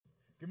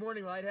Good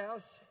morning,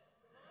 Lighthouse.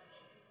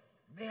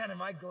 Man,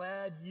 am I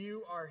glad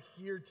you are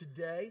here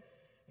today.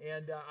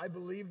 And I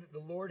believe that the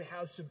Lord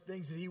has some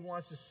things that He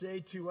wants to say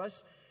to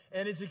us.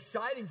 And it's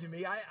exciting to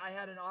me. I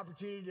had an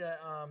opportunity to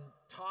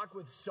talk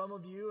with some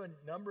of you, a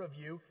number of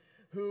you,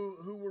 who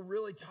were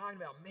really talking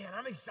about, man,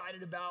 I'm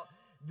excited about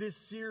this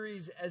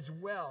series as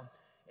well.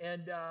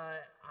 And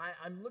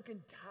I'm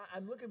looking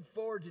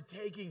forward to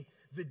taking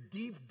the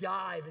deep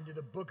dive into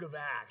the book of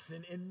Acts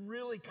and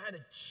really kind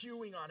of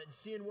chewing on it and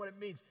seeing what it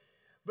means.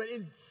 But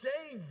in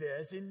saying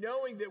this, in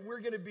knowing that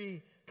we're going to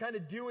be kind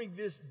of doing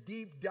this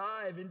deep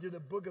dive into the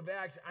book of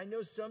Acts, I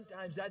know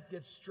sometimes that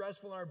gets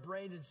stressful in our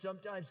brains, and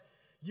sometimes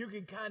you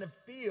can kind of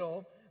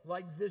feel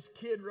like this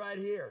kid right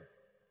here.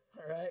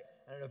 All right?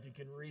 I don't know if you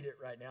can read it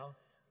right now.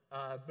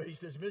 But he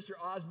says, Mr.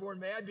 Osborne,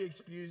 may I be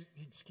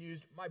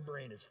excused? My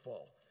brain is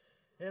full.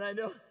 And I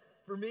know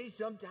for me,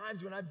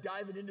 sometimes when I'm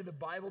diving into the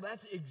Bible,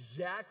 that's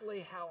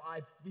exactly how I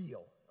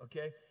feel,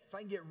 okay? If I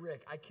can get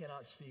Rick, I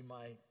cannot see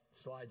my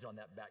slides on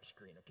that back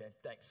screen, okay?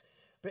 Thanks.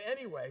 But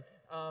anyway,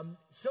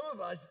 some of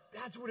us,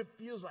 that's what it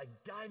feels like,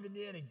 diving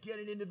in and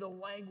getting into the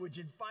language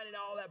and finding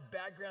out all that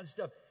background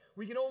stuff.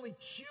 We can only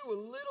chew a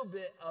little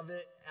bit of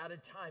it at a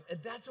time, and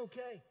that's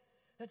okay.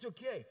 That's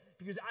okay,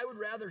 because I would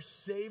rather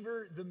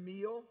savor the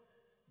meal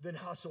than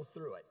hustle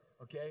through it,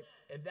 okay?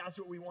 And that's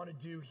what we want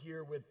to do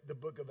here with the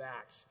book of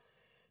Acts.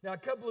 Now, a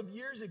couple of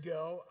years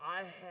ago,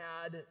 I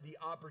had the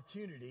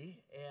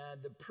opportunity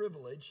and the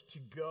privilege to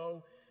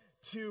go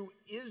to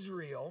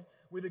Israel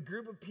with a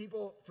group of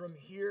people from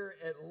here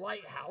at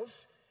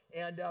Lighthouse,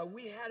 and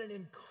we had an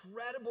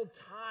incredible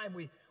time.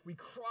 We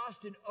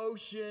crossed an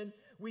ocean.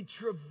 We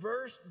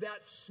traversed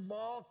that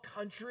small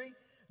country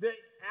that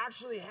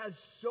actually has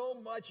so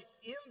much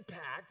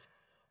impact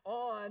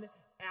on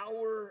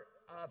our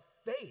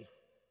faith,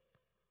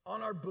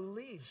 on our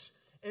beliefs.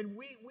 And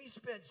we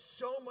spent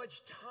so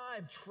much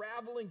time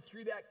traveling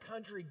through that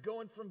country,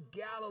 going from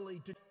Galilee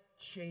to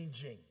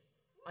changing.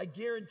 I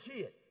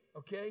guarantee it,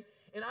 okay?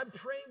 And I'm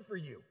praying for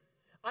you.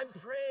 I'm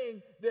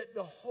praying that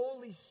the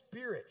Holy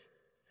Spirit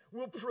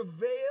will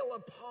prevail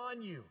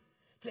upon you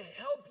to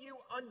help you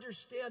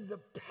understand the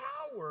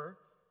power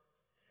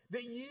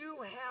that you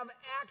have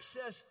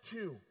access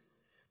to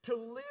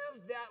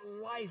live that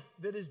life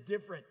that is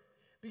different.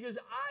 Because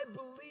I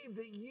believe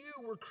that you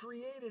were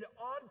created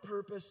on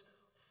purpose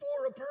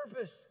for a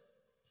purpose.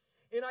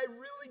 And I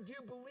really do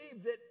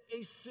believe that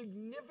a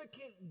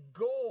significant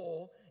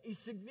goal, a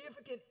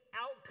significant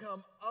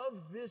outcome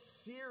of this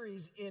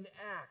series in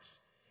Acts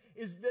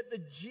is that the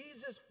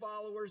Jesus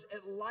followers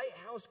at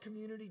Lighthouse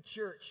Community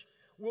Church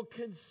will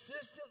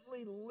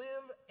consistently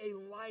live a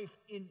life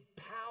in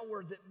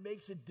power that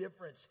makes a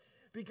difference,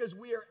 because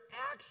we are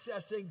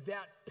accessing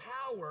that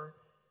power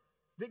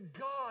that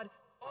God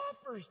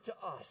offers to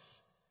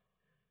us,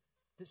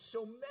 that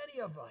so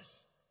many of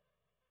us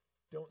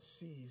don't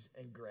seize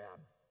and grab.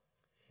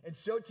 And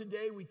so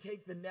today we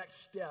take the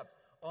next step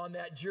on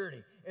that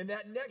journey. And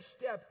that next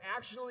step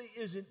actually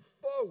isn't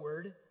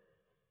forward,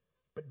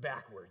 but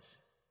backwards.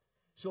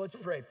 So let's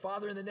pray.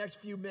 Father, in the next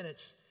few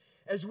minutes,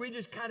 as we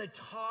just kind of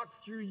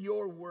talk through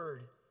your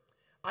word,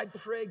 I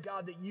pray,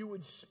 God, that you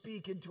would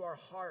speak into our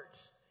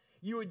hearts.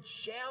 You would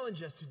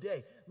challenge us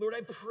today. Lord,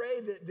 I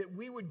pray that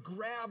we would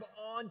grab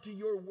onto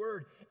your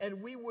word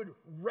and we would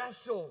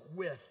wrestle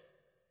with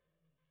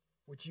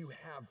what you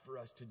have for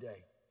us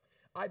today.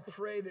 I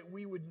pray that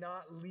we would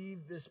not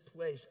leave this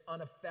place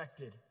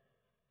unaffected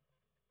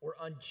or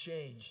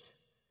unchanged.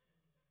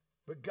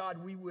 But God,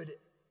 we would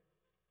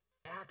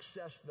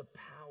access the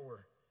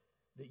power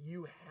that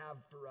you have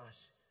for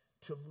us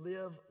to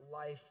live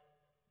life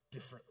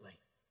differently.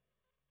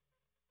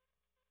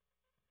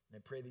 And I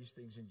pray these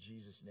things in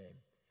Jesus' name.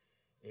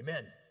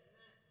 Amen.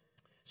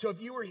 So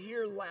if you were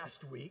here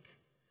last week,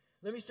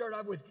 let me start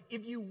off with,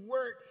 if you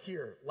weren't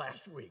here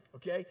last week,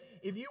 okay?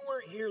 If you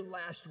weren't here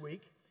last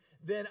week,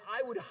 then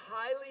I would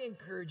highly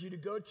encourage you to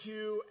go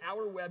to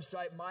our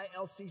website,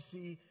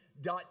 mylcc.church,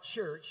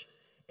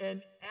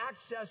 and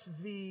access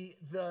the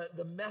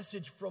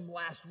message from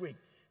last week.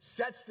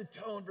 Sets the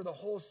tone for the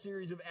whole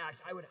series of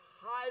Acts. I would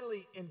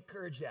highly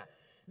encourage that.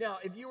 Now,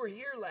 if you were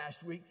here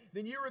last week,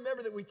 then you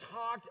remember that we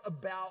talked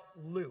about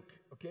Luke,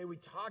 okay? We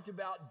talked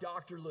about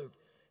Dr. Luke,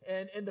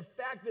 and the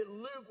fact that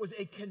Luke was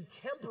a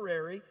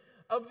contemporary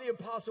of the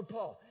Apostle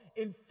Paul.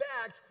 In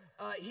fact,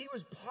 he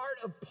was part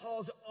of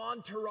Paul's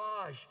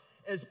entourage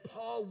as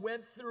Paul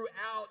went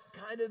throughout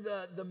kind of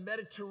the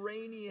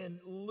Mediterranean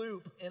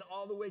loop and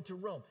all the way to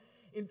Rome.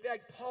 In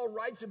fact, Paul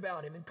writes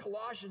about him in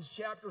Colossians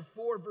chapter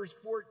 4, verse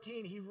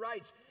 14. He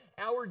writes,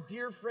 our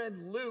dear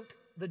friend Luke,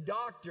 the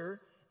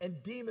doctor,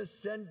 and Demas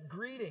send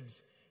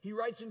greetings. He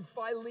writes in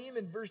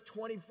Philemon, verse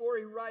 24,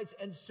 he writes,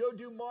 and so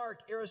do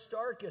Mark,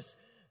 Aristarchus,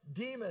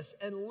 Demas,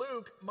 and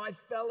Luke, my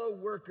fellow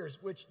workers.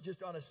 Which,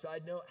 just on a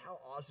side note, how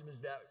awesome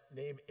is that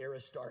name,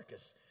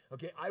 Aristarchus?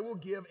 Okay, I will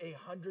give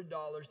 $100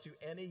 to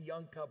any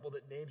young couple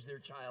that names their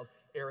child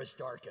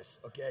Aristarchus,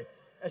 okay?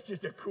 That's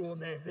just a cool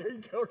name. There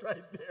you go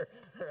right there,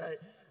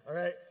 all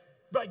right?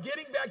 But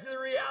getting back to the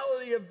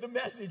reality of the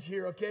message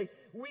here, okay?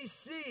 we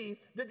see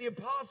that the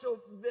apostle,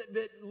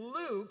 that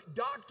Luke,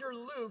 Dr.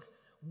 Luke,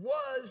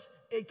 was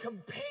a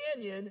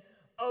companion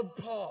of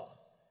Paul.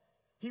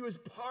 He was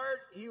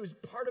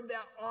part of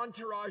that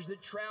entourage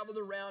that traveled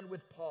around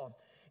with Paul.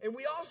 And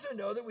we also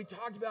know that we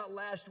talked about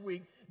last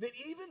week that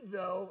even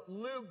though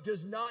Luke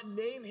does not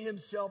name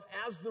himself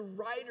as the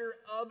writer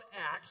of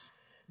Acts,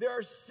 there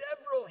are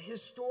several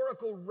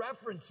historical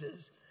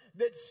references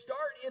that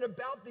start in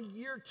about the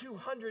year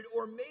 200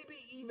 or maybe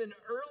even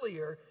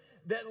earlier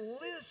that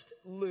list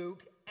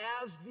Luke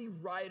as the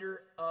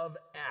writer of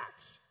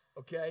Acts,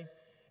 okay?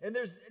 And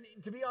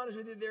to be honest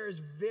with you, there is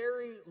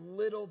very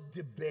little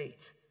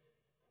debate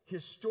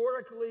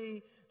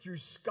historically through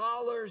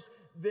scholars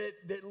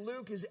that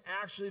Luke is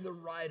actually the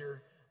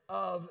writer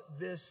of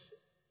this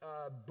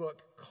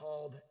book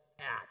called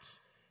Acts.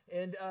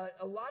 And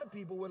a lot of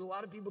people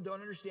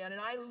don't understand,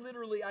 and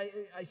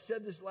I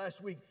said this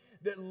last week,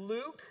 that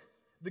Luke,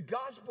 the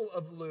Gospel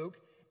of Luke,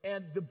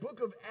 and the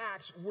book of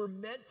Acts were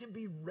meant to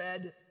be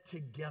read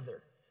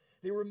together.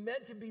 They were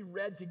meant to be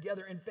read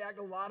together. In fact,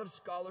 a lot of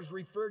scholars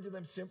refer to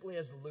them simply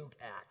as Luke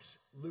Acts.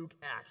 Luke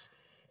Acts.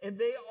 And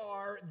they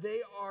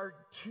are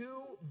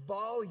two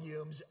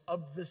volumes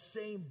of the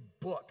same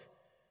book.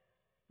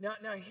 Now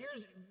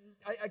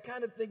I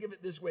kind of think of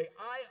it this way.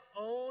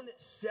 I own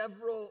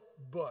several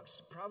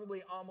books,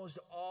 probably almost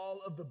all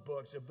of the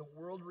books of the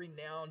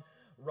world-renowned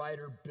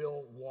writer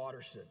Bill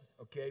Watterson.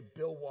 Okay,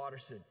 Bill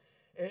Watterson.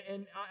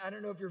 And I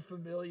don't know if you're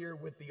familiar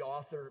with the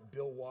author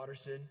Bill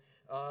Watterson,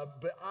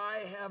 but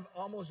I have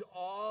almost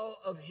all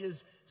of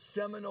his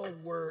seminal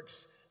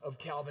works of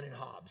Calvin and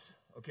Hobbes.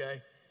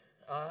 Okay.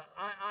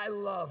 I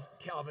love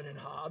Calvin and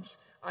Hobbes.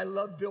 I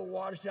love Bill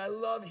Watterson. I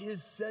love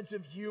his sense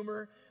of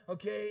humor,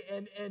 okay?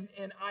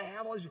 And I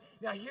have all these.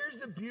 Now, here's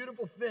the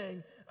beautiful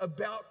thing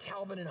about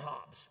Calvin and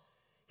Hobbes.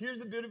 Here's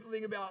the beautiful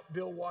thing about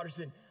Bill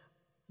Watterson.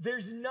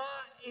 There's not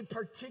a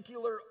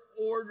particular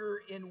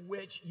order in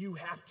which you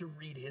have to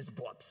read his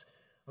books,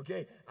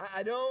 okay?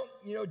 I don't,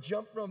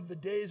 jump from The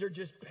Days Are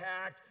Just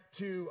Packed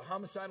to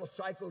Homicidal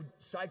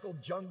Cycle,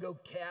 Jungo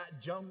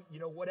Cat,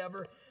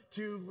 whatever,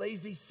 to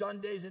Lazy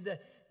Sundays and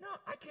that. No,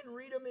 I can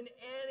read them in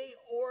any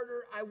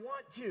order I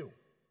want to.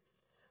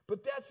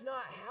 But that's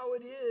not how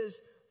it is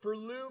for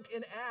Luke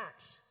and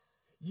Acts.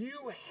 You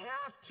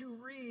have to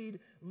read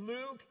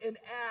Luke and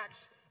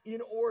Acts in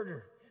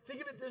order.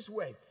 Think of it this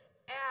way.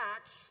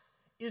 Acts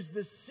is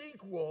the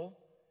sequel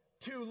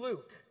to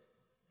Luke.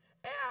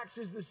 Acts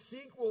is the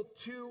sequel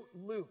to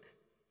Luke.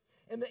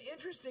 And the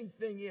interesting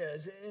thing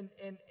is,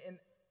 and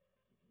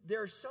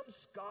there are some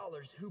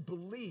scholars who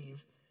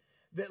believe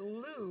that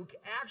Luke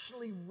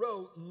actually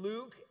wrote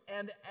Luke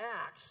and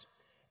Acts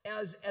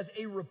as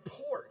a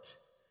report,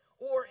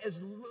 or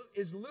as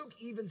Luke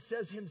even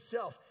says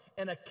himself,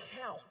 an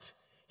account.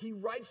 He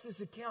writes this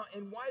account,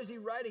 and why is he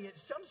writing it?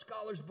 Some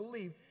scholars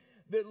believe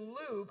that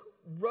Luke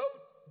wrote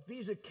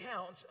these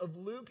accounts of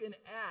Luke and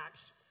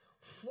Acts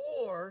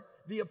for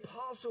the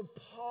Apostle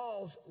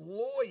Paul's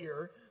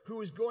lawyer who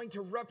is going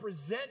to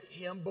represent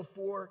him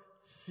before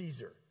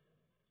Caesar.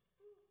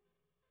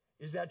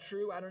 Is that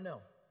true? I don't know.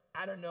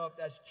 I don't know if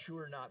that's true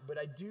or not, but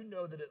I do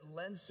know that it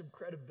lends some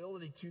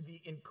credibility to the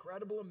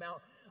incredible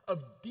amount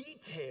of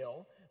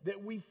detail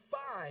that we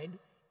find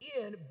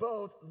in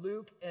both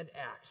Luke and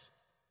Acts.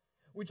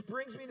 Which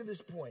brings me to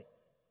this point.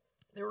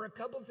 There were a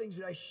couple things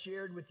that I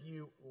shared with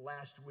you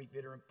last week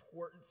that are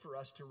important for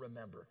us to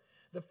remember.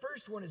 The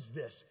first one is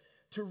this.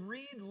 To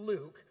read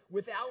Luke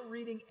without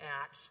reading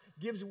Acts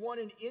gives one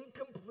an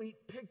incomplete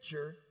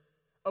picture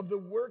of the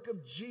work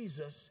of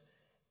Jesus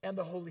and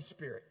the Holy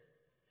Spirit.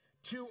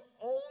 To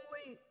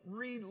only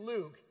read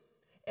Luke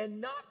and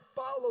not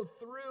follow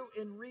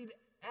through and read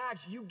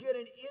Acts, you get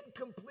an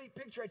incomplete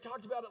picture. I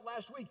talked about it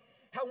last week.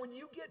 How when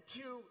you get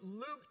to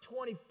Luke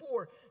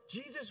 24,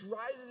 Jesus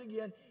rises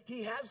again.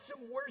 He has some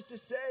words to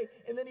say,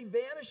 and then he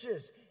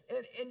vanishes.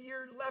 And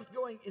you're left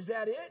going, is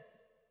that it?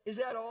 Is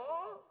that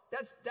all?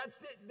 That's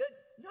it?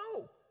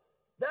 No,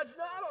 that's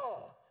not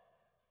all.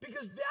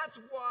 Because that's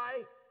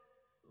why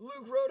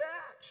Luke wrote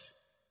Acts.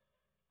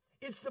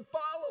 It's the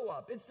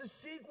follow-up. It's the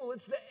sequel.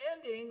 It's the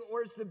ending,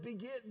 or it's the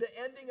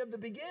ending of the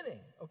beginning,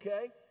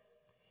 okay?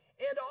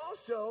 And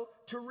also,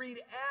 to read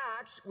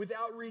Acts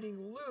without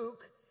reading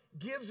Luke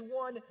gives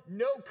one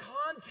no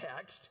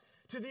context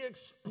to the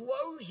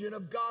explosion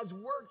of God's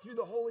work through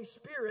the Holy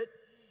Spirit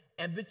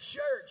and the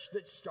church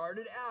that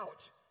started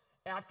out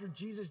after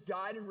Jesus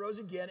died and rose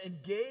again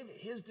and gave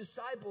his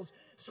disciples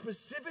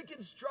specific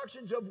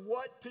instructions of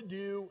what to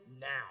do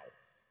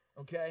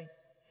now, okay?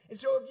 And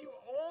so if you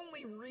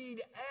only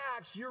read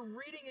Acts, you're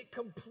reading it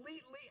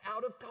completely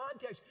out of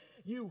context.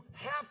 You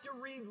have to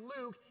read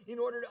Luke in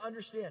order to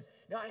understand.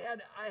 Now,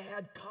 I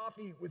had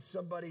coffee with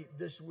somebody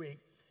this week,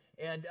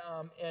 and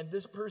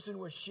this person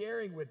was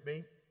sharing with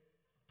me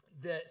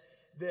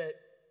that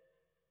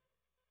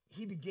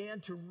he began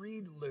to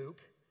read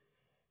Luke,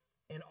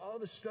 and all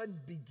of a sudden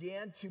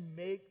began to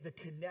make the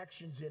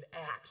connections in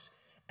Acts.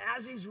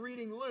 As he's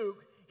reading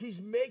Luke, he's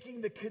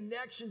making the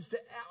connections to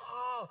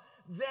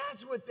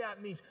that's what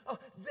that means. Oh,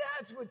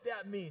 that's what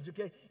that means,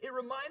 okay? It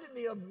reminded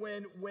me of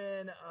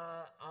when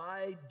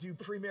I do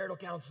premarital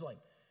counseling,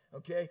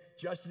 okay?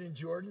 Justin and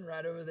Jordan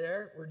right over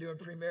there, we're doing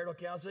premarital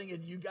counseling,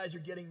 and you guys are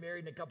getting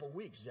married in a couple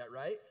weeks, is that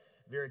right?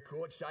 Very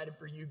cool, excited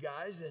for you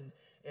guys,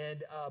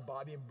 and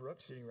Bobby and Brooke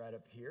sitting right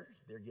up here.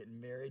 They're getting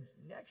married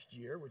next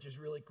year, which is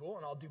really cool,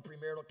 and I'll do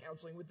premarital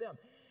counseling with them.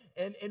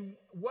 And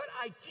what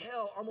I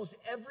tell almost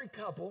every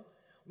couple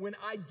when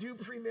I do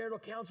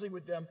premarital counseling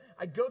with them,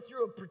 I go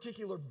through a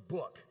particular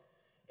book,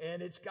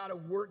 and it's got a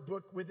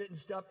workbook with it and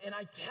stuff, and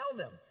I tell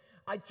them,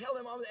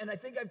 and I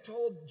think I've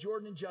told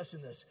Jordan and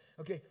Justin this,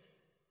 okay?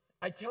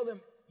 I tell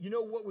them, you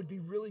know what would be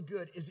really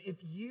good is if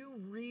you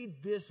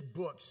read this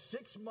book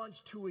 6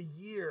 months to a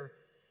year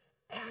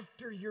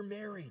after you're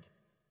married.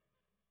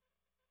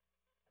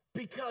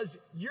 Because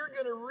you're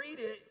going to read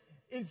it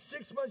in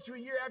 6 months to a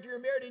year after you're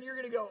married, and you're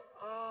going to go,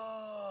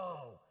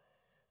 oh,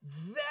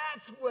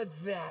 that's what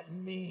that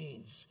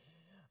means.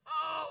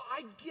 Oh,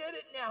 I get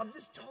it now.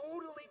 This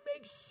totally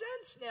makes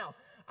sense now.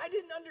 I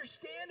didn't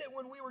understand it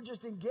when we were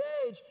just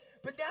engaged,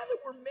 but now that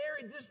we're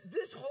married,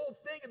 this whole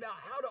thing about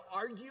how to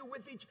argue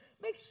with each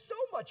makes so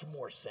much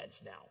more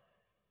sense now.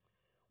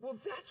 Well,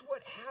 that's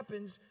what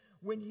happens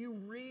when you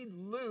read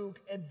Luke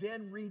and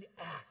then read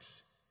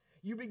Acts.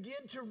 You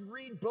begin to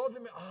read both of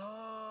them.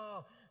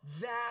 Oh,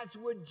 that's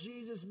what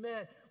Jesus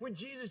meant. When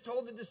Jesus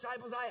told the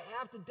disciples, I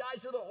have to die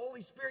so the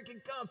Holy Spirit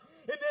can come.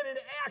 And then in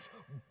Acts,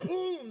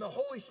 boom, the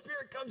Holy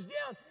Spirit comes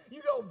down.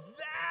 You go,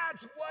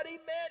 that's what he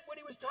meant when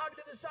he was talking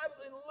to the disciples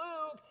in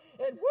Luke.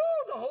 And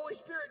woo, the Holy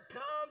Spirit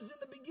comes in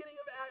the beginning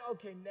of Acts.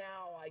 Okay,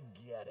 now I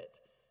get it.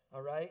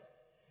 All right?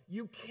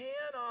 You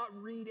cannot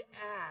read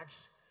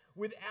Acts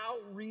without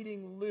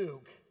reading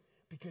Luke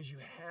because you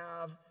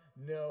have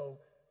no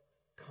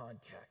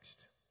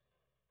context.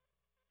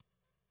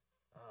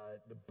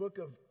 The book,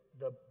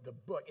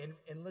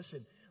 and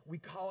listen, we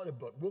call it a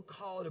book. We'll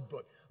call it a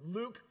book.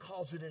 Luke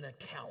calls it an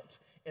account,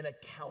 an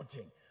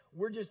accounting.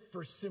 We're just,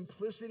 for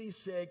simplicity's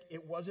sake,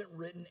 it wasn't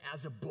written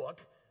as a book,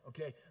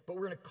 okay? But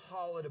we're going to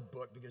call it a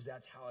book because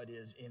that's how it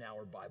is in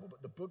our Bible.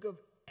 But the book of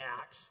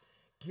Acts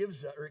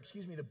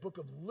the book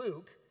of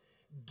Luke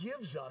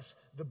gives us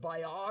the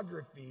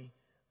biography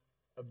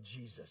of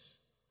Jesus.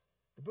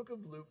 The book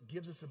of Luke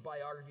gives us a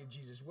biography of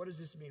Jesus. What does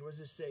this mean? What does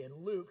this say? In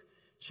Luke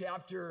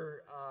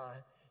chapter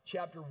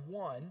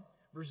 1,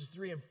 verses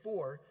 3 and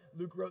 4,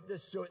 Luke wrote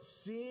this, so it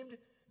seemed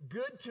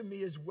good to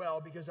me as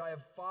well, because I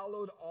have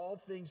followed all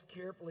things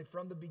carefully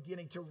from the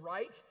beginning, to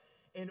write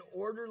an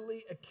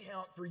orderly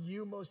account for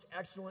you, most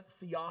excellent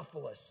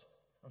Theophilus.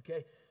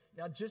 Okay?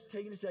 Now, just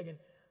taking a second.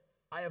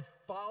 I have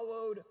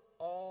followed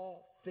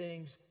all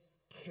things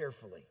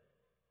carefully.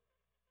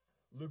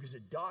 Luke is a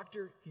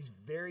doctor. He's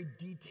very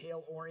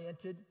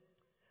detail-oriented.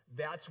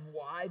 That's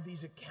why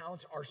these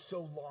accounts are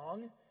so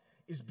long,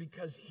 is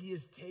because he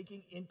is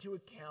taking into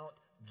account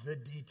the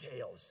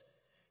details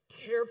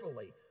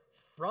carefully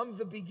from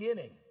the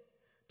beginning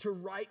to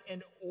write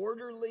an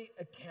orderly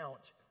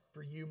account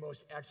for you,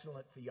 most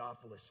excellent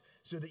Theophilus,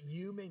 so that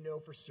you may know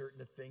for certain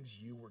the things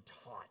you were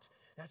taught.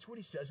 That's what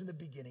he says in the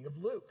beginning of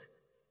Luke.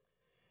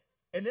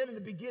 And then in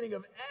the beginning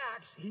of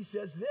Acts, he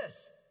says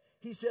this.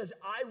 He says,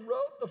 I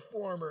wrote the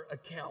former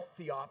account,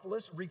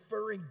 Theophilus,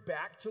 referring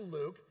back to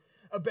Luke,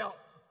 about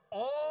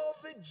all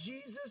that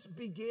Jesus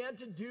began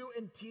to do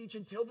and teach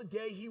until the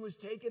day he was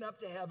taken up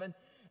to heaven,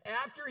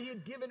 after he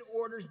had given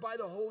orders by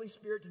the Holy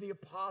Spirit to the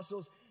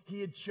apostles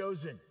he had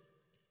chosen.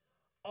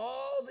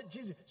 All that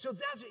Jesus, so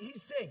that's what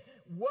he's saying.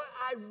 What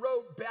I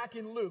wrote back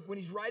in Luke, when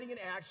he's writing in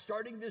Acts,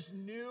 starting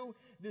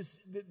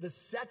the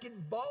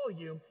second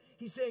volume,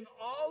 he's saying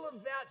all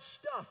of that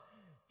stuff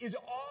is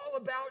all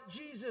about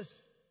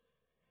Jesus.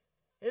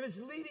 And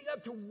it's leading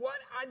up to what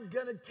I'm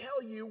going to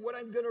tell you, what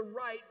I'm going to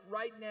write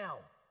right now.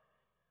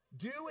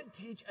 Do and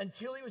teach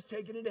until he was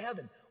taken into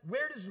heaven.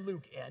 Where does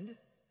Luke end?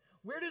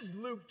 Where does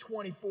Luke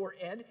 24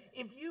 end?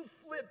 If you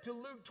flip to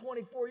Luke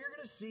 24, you're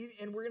going to see,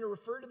 and we're going to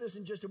refer to this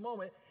in just a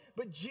moment,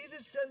 but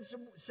Jesus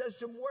says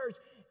some words,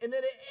 and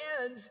then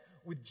it ends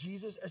with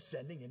Jesus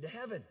ascending into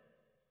heaven.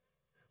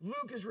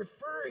 Luke is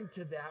referring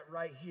to that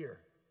right here.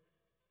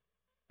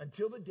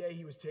 Until the day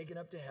he was taken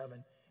up to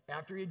heaven,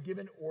 after he had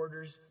given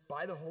orders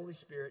by the Holy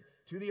Spirit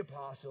to the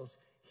apostles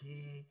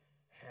he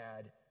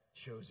had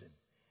chosen.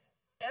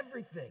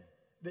 Everything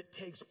that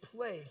takes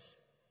place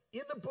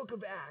in the book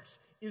of Acts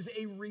is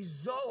a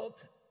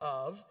result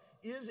of,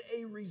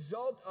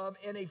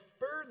 and a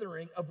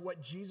furthering of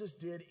what Jesus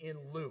did in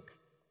Luke.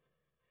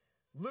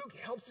 Luke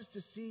helps us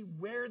to see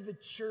where the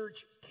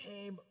church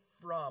came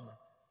from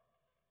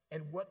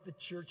and what the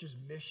church's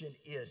mission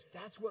is.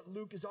 That's what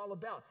Luke is all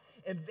about.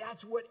 And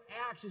that's what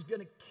Acts is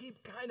going to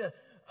keep kind of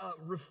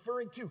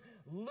referring to.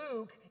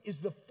 Luke is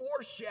the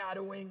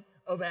foreshadowing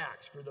of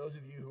Acts, for those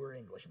of you who are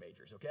English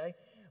majors, okay?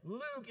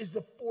 Luke is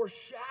the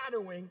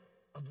foreshadowing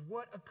of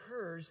what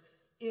occurs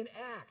in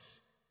Acts.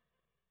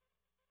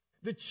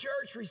 The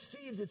church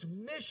receives its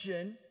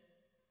mission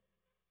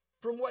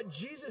from what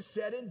Jesus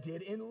said and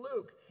did in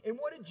Luke. And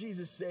what did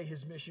Jesus say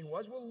his mission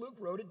was? Well, Luke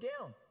wrote it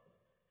down.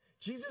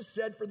 Jesus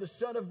said, for the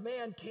Son of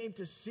Man came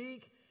to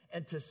seek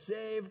and to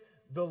save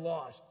the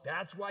lost.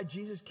 That's why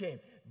Jesus came.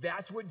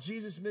 That's what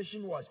Jesus'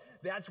 mission was.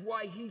 That's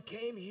why he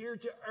came here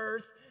to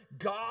earth.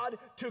 God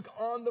took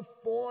on the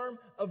form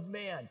of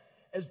man.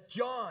 As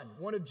John,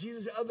 one of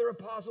Jesus' other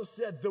apostles,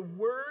 said, the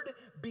Word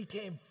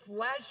became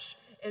flesh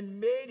and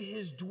made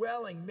his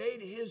dwelling,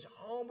 made his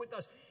home with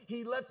us.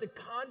 He left the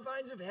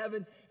confines of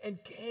heaven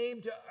and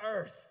came to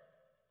earth.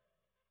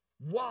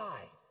 Why?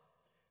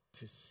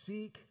 To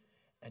seek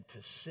and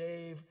to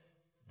save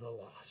the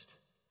lost.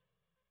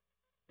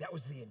 That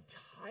was the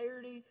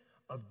entirety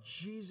of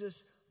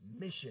Jesus'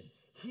 mission.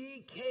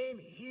 He came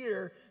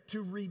here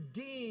to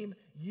redeem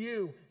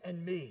you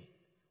and me.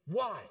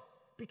 Why?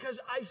 Because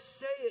I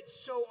say it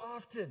so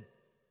often.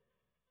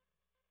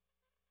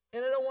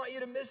 And I don't want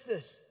you to miss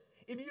this.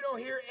 If you don't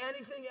hear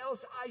anything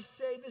else I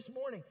say this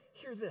morning,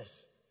 hear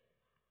this.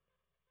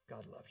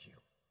 God loves you.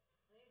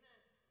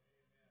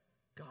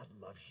 Amen. God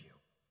loves you.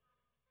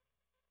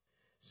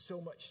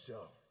 So much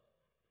so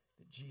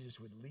that Jesus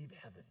would leave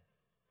heaven.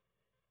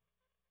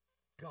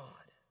 God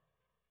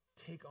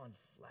take on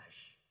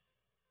flesh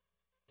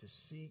to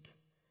seek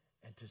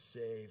and to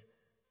save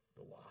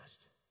the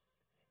lost.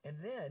 And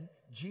then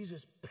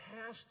Jesus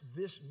passed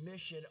this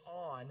mission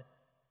on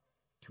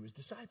to his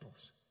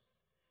disciples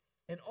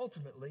and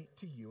ultimately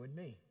to you and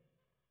me.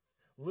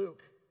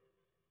 Luke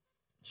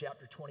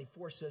chapter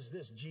 24 says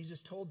this.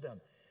 Jesus told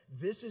them,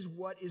 this is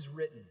what is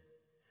written.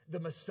 The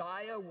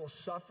Messiah will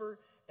suffer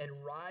and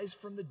rise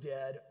from the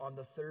dead on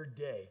the third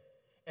day,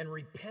 and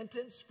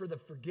repentance for the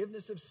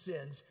forgiveness of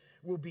sins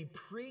will be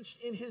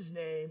preached in his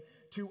name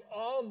to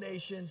all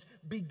nations,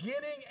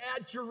 beginning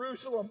at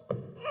Jerusalem.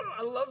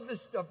 I love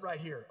this stuff right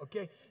here,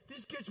 okay?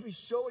 This gets me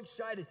so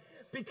excited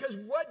because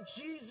what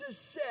Jesus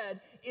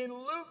said in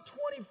Luke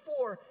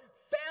 24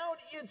 found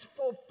its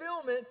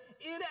fulfillment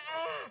in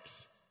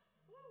Acts.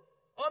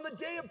 On the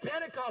day of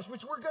Pentecost,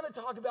 which we're going to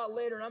talk about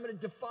later, and I'm going to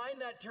define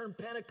that term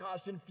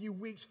Pentecost in a few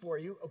weeks for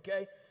you,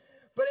 okay?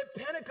 But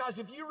at Pentecost,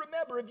 if you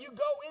remember, if you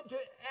go into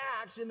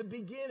Acts in the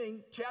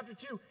beginning, chapter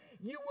 2,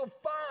 you will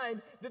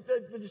find that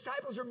the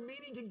disciples are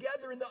meeting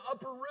together in the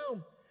upper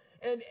room.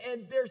 And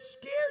they're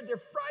scared, they're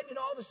frightened, and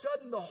all of a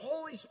sudden the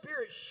Holy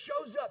Spirit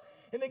shows up.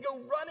 And they go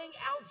running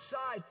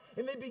outside,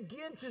 and they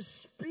begin to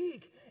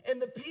speak.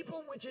 And the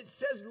people, which it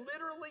says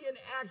literally in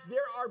Acts, there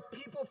are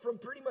people from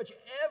pretty much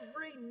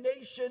every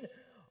nation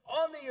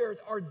on the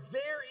earth are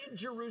there in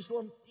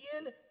Jerusalem,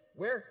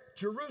 where?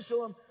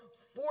 Jerusalem,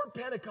 for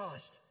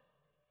Pentecost.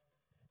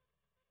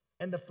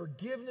 And the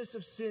forgiveness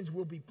of sins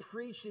will be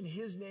preached in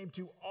his name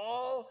to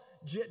all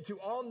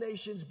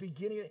nations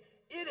beginning.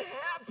 It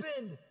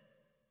happened.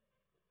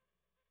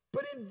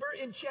 But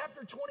in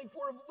chapter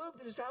 24 of Luke,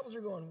 the disciples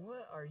are going,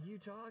 what are you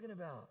talking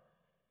about?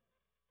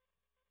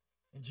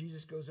 And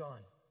Jesus goes on.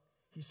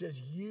 He says,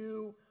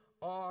 you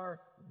are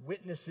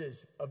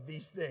witnesses of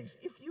these things.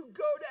 If you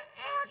go to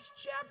Acts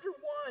chapter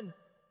 1,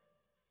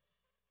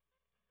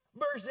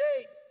 verse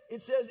 8,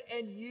 it says,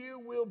 and you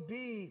will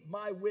be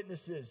my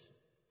witnesses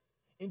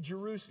in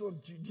Jerusalem,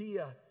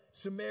 Judea,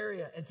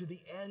 Samaria, and to the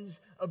ends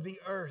of the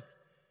earth.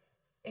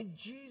 And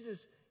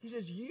Jesus, he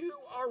says, you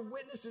are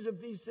witnesses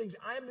of these things.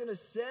 I am going to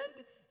send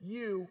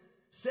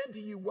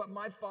to you what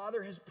my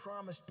Father has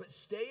promised, but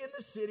stay in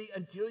the city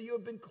until you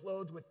have been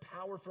clothed with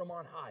power from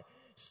on high.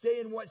 Stay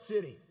in what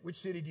city? Which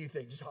city do you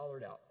think? Just holler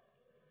it out.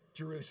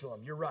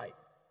 Jerusalem. You're right.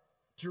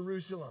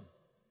 Jerusalem.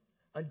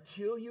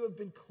 Until you have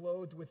been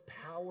clothed with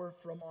power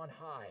from on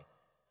high.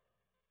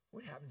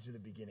 What happens in the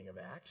beginning of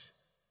Acts?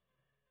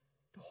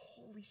 The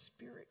Holy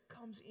Spirit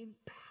comes in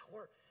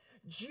power.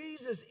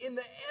 Jesus, in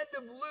the end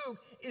of Luke,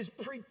 is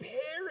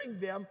preparing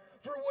them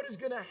for what is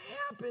going to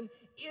happen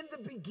in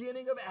the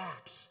beginning of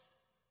Acts.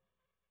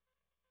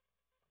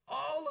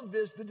 All of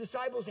this, the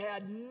disciples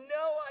had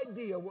no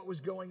idea what was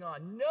going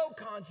on, no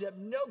concept,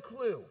 no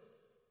clue.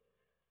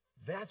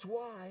 That's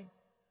why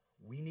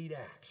we need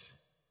Acts,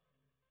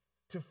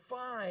 to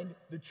find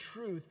the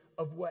truth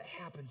of what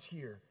happens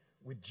here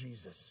with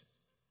Jesus.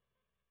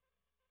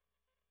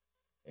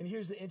 And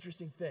here's the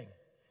interesting thing,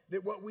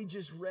 that what we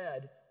just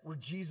read were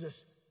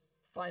Jesus'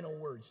 final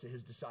words to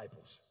his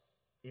disciples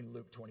in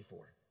Luke 24.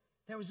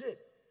 That was it.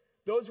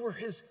 Those were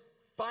his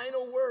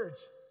final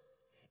words.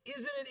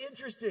 Isn't it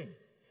interesting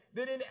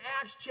that in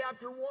Acts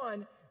chapter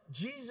 1,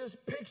 Jesus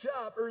picks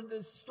up, or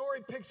the story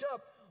picks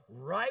up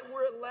right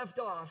where it left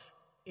off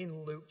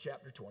in Luke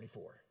chapter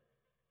 24.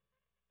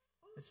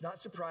 It's not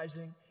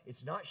surprising.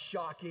 It's not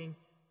shocking.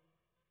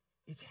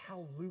 It's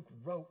how Luke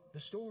wrote the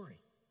story.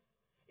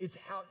 It's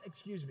how,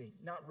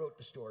 not wrote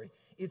the story.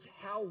 It's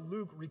how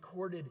Luke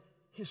recorded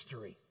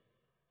history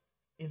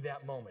in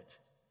that moment.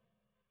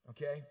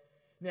 Okay?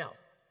 Now,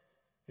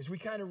 as we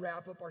kind of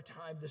wrap up our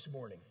time this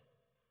morning,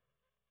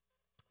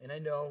 and I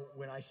know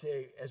when I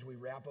say as we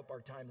wrap up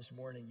our time this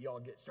morning,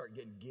 y'all start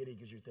getting giddy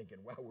because you're thinking,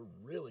 wow, we're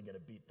really going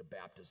to beat the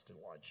Baptists to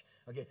lunch.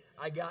 Okay,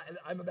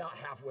 I'm about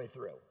halfway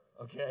through,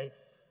 okay?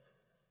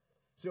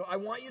 So I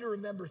want you to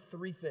remember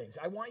three things.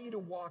 I want you to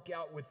walk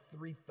out with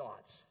three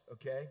thoughts,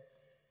 okay?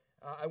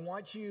 I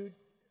want you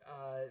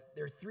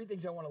there are three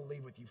things I want to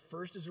leave with you.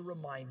 First is a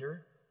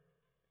reminder.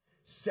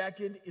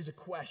 Second is a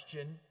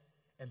question.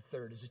 And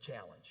third is a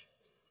challenge.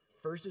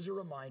 First is a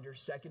reminder.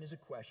 Second is a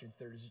question.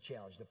 Third is a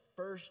challenge. The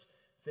first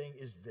thing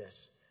is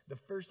this. The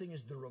first thing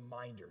is the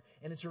reminder.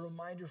 And it's a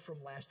reminder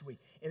from last week.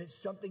 And it's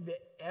something that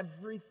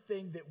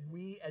everything that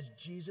we as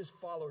Jesus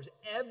followers,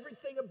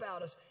 everything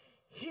about us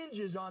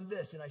hinges on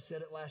this. And I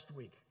said it last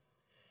week.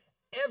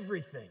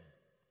 Everything.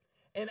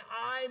 And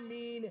I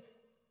mean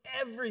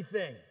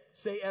everything.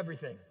 Say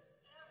everything.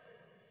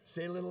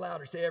 Say a little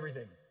louder. Say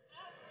everything.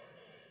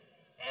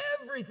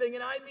 Everything,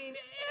 and I mean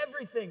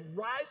everything,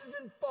 rises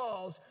and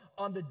falls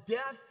on the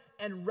death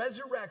and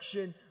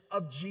resurrection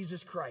of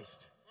Jesus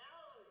Christ.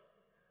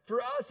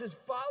 For us as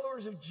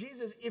followers of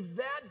Jesus, if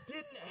that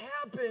didn't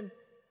happen,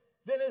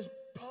 then as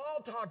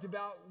Paul talked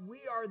about, we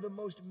are the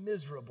most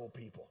miserable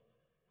people.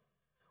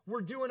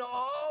 We're doing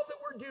all that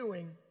we're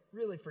doing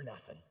really for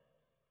nothing.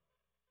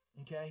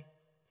 Okay?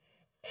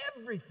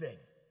 Everything,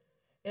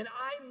 and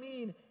I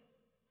mean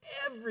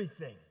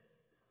everything,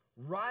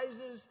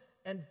 rises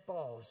and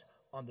falls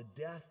on the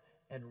death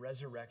and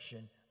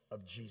resurrection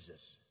of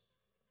Jesus.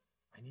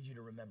 I need you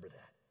to remember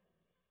that.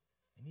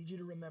 I need you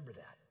to remember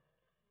that.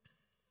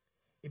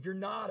 If you're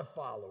not a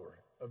follower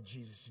of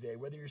Jesus today,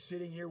 whether you're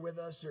sitting here with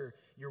us or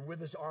you're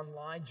with us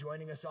online,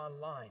 joining us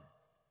online,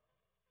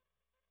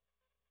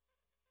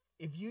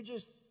 if you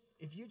just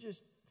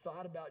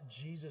thought about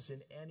Jesus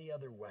in any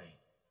other way,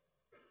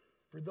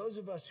 for those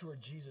of us who are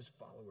Jesus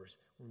followers,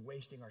 we're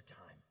wasting our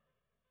time.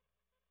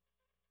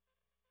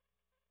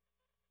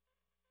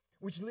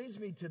 Which leads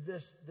me to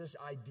this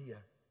idea,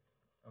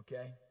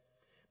 okay?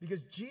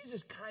 Because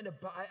Jesus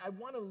I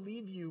want to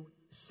leave you,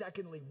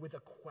 secondly, with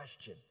a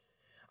question.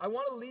 I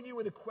want to leave you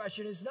with a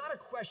question. It's not a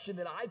question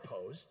that I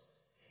posed.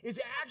 It's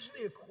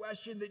actually a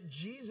question that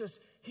Jesus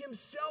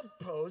himself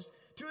posed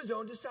to his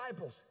own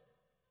disciples.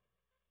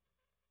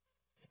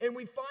 And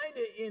we find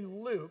it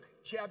in Luke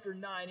chapter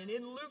 9. And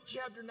in Luke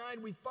chapter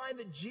 9, we find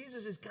that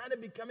Jesus is kind of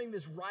becoming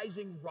this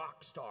rising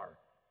rock star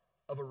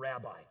of a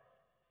rabbi.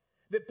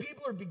 That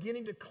people are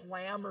beginning to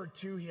clamor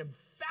to him.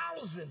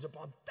 Thousands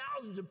upon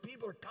thousands of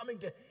people are coming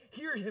to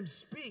hear him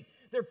speak.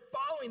 They're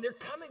following. They're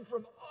coming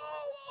from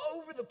all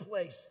over the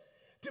place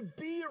to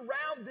be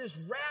around this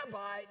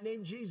rabbi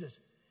named Jesus.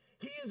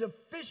 He is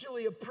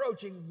officially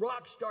approaching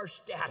rock star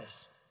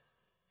status.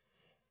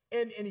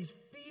 And he's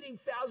feeding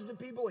thousands of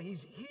people.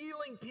 He's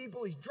healing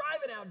people. He's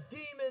driving out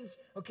demons.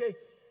 Okay.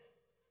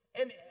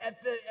 And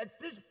at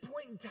this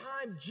point in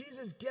time,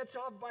 Jesus gets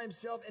off by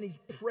himself and he's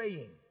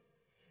praying.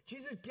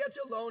 Jesus gets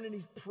alone and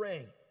he's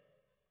praying.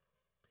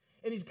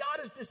 And he's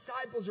got his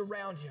disciples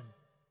around him.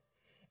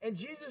 And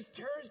Jesus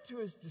turns to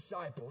his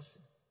disciples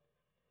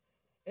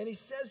and he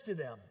says to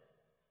them,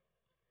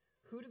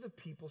 "Who do the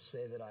people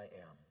say that I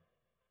am?"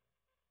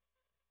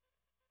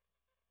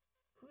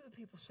 Who do the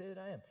people say that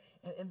I am?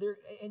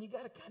 And you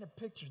got to kind of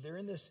picture, they're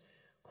in this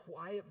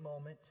quiet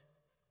moment.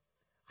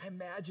 I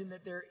imagine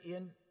that they're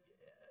in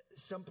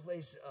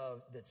someplace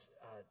that's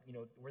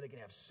where they can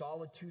have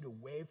solitude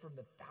away from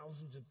the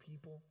thousands of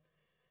people.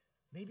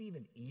 Maybe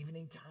even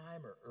evening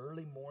time or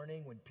early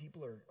morning when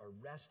people are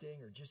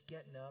resting or just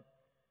getting up.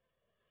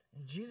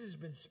 And Jesus has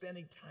been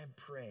spending time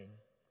praying,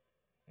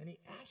 and he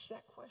asks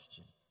that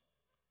question.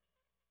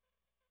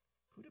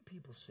 Who do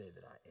people say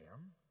that I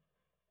am?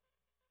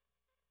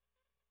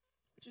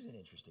 Which is an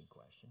interesting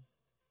question.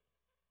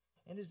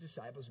 And his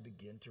disciples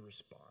begin to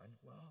respond.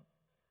 Well,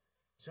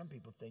 some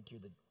people think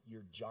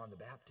you're John the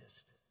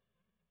Baptist.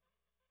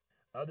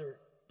 Other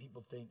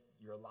people think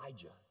you're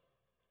Elijah.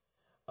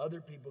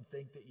 Other people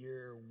think that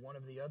you're one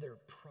of the other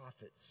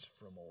prophets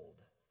from old.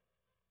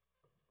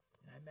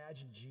 And I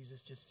imagine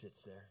Jesus just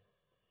sits there,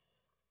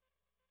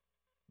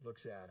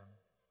 looks at him,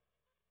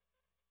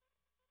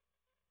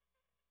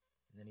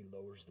 and then he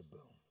lowers the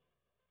boom.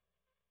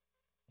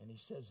 And he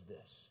says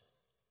this,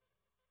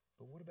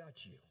 "But what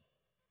about you?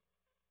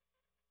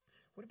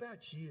 What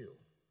about you?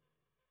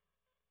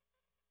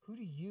 Who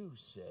do you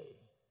say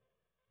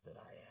that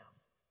I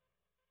am?"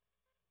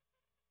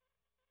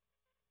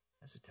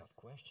 That's a tough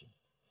question.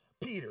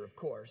 Peter, of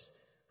course,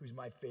 who's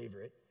my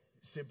favorite,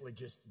 simply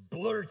just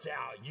blurts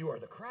out, "You are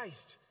the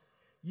Christ.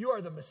 You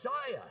are the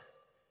Messiah."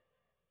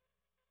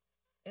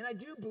 And I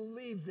do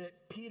believe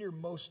that Peter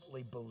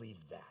mostly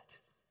believed that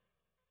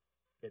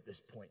at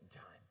this point in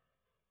time.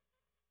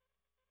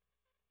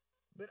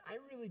 But I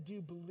really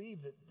do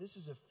believe that this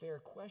is a fair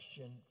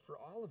question for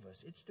all of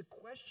us. It's the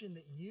question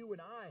that you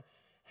and I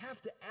have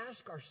to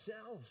ask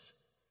ourselves.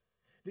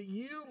 That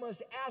you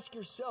must ask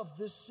yourself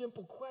this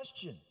simple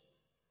question.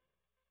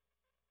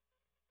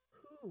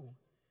 Who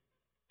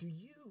do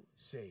you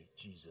say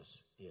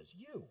Jesus is?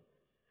 You.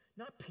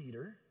 Not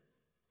Peter.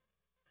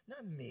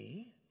 Not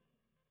me.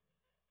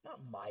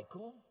 Not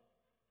Michael.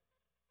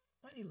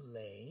 Not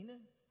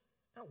Elaine.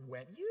 Not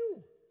Went.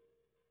 You.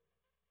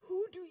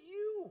 Who do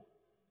you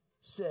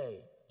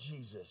say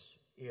Jesus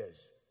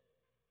is?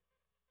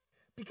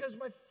 Because,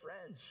 my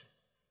friends,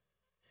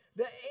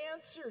 the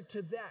answer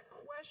to that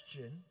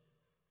question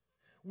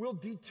will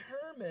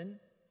determine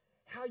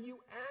how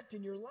you act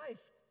in your life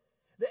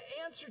The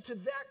answer to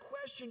that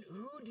question,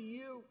 who do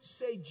you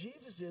say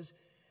Jesus is,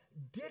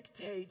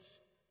 dictates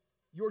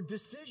your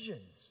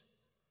decisions.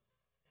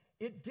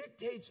 It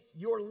dictates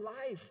your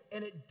life,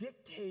 and it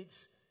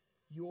dictates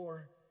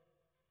your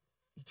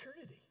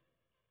eternity.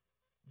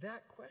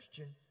 That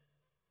question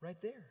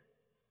right there.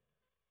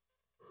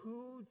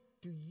 Who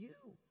do you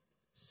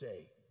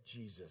say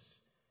Jesus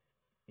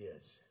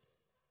is?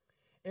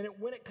 And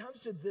when it comes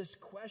to this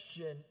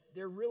question,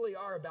 there really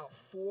are about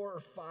 4 or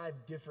 5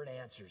 different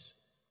answers.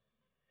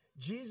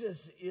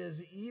 Jesus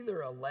is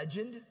either a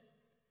legend,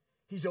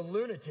 he's a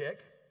lunatic,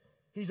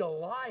 he's a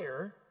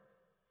liar,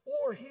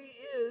 or he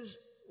is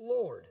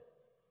Lord.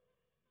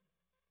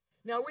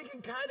 Now we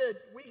can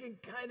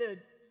kind of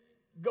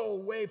go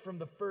away from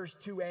the first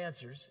 2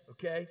 answers,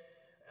 okay?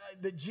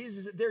 That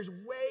Jesus, there's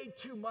way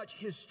too much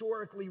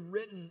historically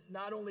written,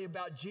 not only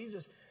about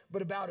Jesus,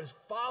 but about his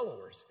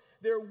followers.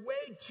 There are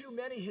way too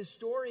many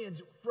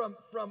historians from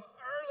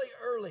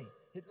early,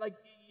 like,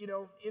 you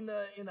know, in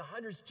the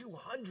hundreds,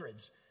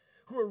 200s,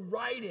 who are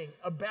writing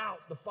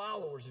about the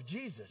followers of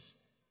Jesus.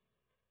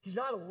 He's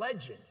not a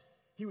legend.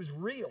 He was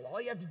real.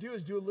 All you have to do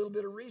is do a little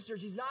bit of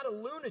research. He's not a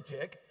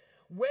lunatic.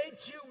 Way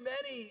too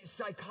many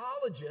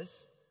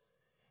psychologists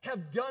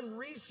have done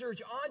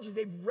research on Jesus.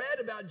 They've read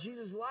about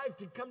Jesus' life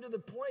to come to the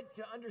point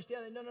to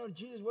understand that no,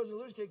 Jesus wasn't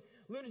a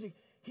lunatic.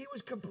 He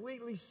was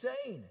completely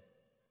sane.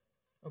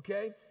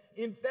 Okay?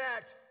 In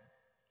fact,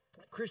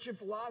 Christian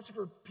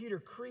philosopher Peter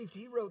Kreeft,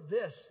 he wrote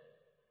this.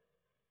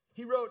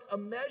 He wrote, "A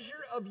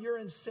measure of your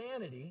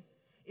insanity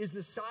is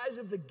the size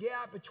of the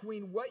gap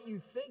between what you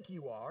think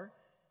you are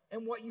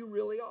and what you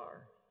really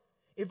are.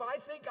 If I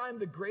think I'm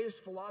the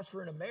greatest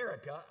philosopher in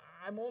America,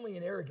 I'm only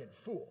an arrogant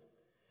fool.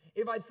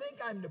 If I think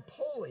I'm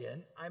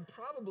Napoleon, I'm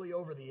probably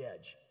over the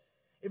edge.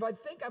 If I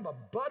think I'm a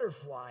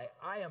butterfly,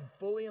 I am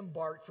fully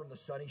embarked from the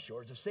sunny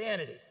shores of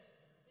sanity.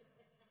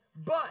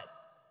 But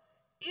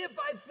if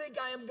I think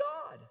I am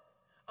God,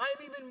 I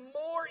am even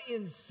more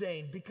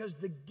insane, because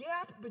the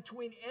gap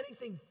between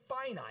anything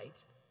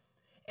finite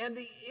and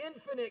the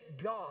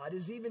infinite God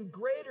is even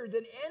greater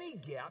than any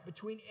gap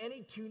between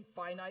any 2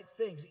 finite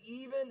things,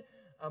 even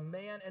a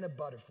man and a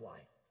butterfly.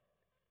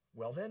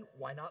 Well then,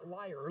 why not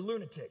liar or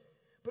lunatic?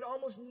 But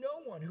almost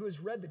no one who has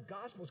read the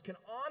Gospels can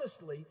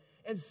honestly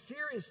and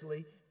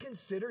seriously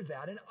consider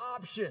that an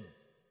option.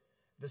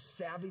 The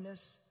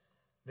savviness,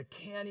 the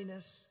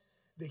canniness,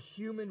 the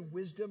human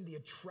wisdom, the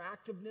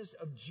attractiveness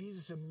of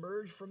Jesus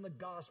emerged from the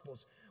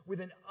Gospels with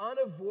an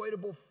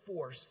unavoidable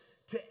force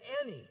to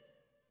any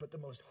but the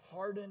most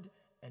hardened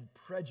and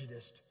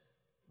prejudiced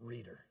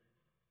reader.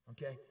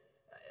 Okay?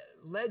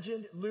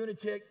 Legend,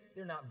 lunatic,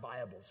 they're not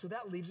viable. So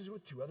that leaves us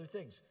with 2 other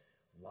things.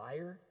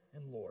 Liar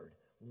and Lord.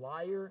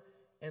 Liar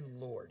and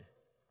Lord.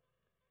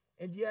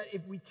 And yet,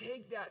 if we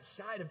take that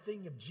side of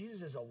thinking of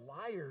Jesus as a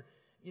liar,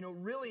 you know,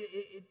 really,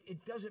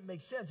 it doesn't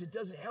make sense. It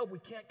doesn't help. We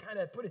can't kind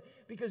of put it,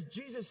 because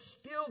Jesus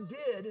still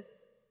did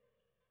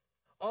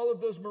all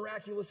of those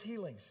miraculous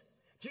healings.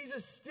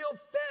 Jesus still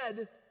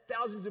fed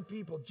thousands of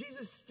people.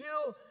 Jesus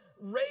still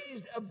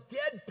raised a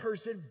dead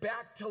person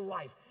back to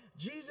life.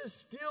 Jesus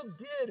still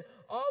did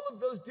all of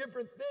those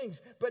different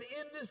things. But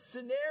in this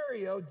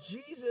scenario,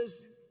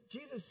 Jesus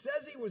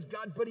says he was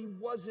God, but he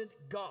wasn't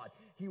God.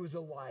 He was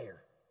a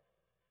liar.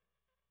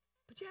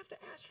 But you have to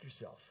ask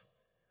yourself,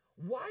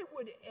 why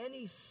would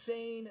any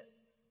sane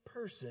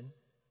person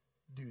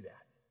do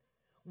that?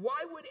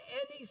 Why would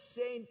any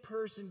sane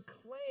person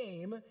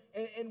claim,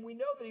 and we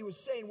know that he was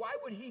sane, why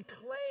would he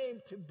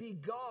claim to be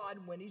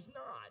God when he's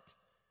not?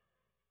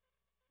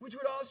 Which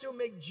would also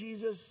make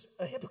Jesus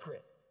a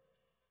hypocrite.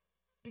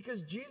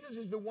 Because Jesus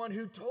is the one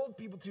who told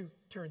people to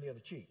turn the other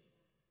cheek.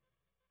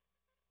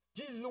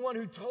 Jesus is the one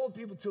who told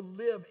people to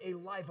live a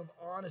life of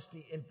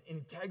honesty and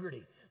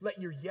integrity. Let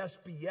your yes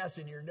be yes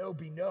and your no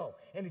be no.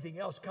 Anything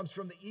else comes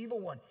from the evil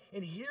one.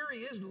 And here he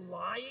is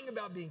lying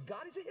about being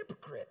God. He's a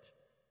hypocrite.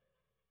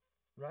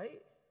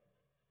 Right?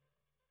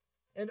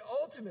 And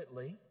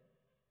ultimately,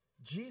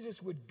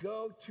 Jesus would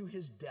go to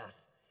his death,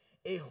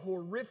 a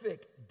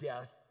horrific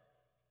death,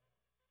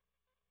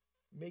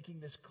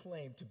 making this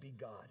claim to be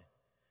God.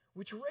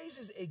 Which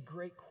raises a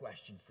great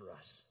question for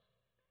us.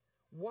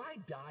 Why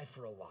die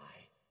for a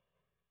lie?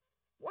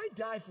 Why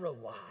die for a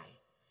lie?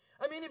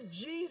 I mean, if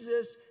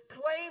Jesus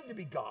claimed to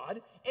be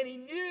God and he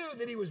knew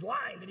that he was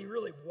lying, that he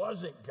really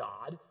wasn't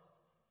God,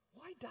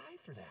 why die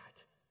for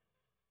that?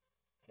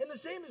 And the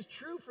same is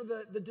true for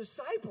the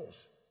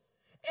disciples.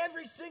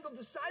 Every single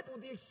disciple,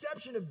 with the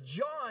exception of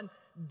John,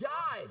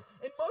 died,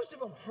 and most of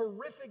them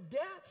horrific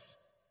deaths.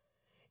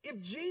 If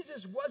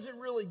Jesus wasn't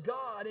really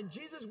God and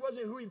Jesus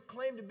wasn't who he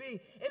claimed to be,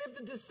 and if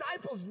the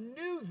disciples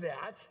knew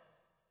that,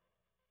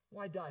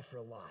 why die for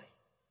a lie?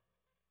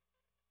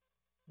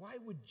 Why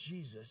would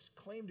Jesus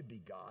claim to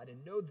be God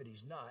and know that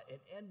he's not and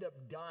end up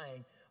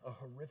dying a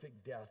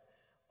horrific death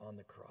on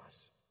the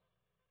cross?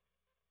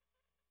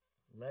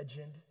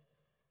 Legend,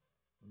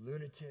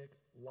 lunatic,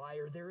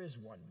 liar, there is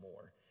one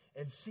more.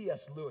 And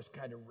C.S. Lewis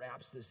kind of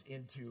wraps this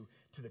into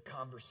the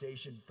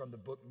conversation from the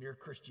book Mere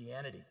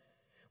Christianity,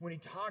 when he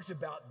talks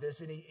about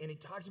this, and he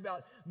talks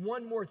about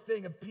one more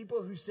thing of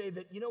people who say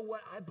that, you know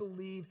what, I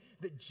believe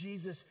that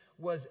Jesus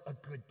was a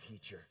good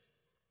teacher.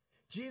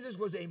 Jesus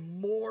was a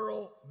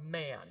moral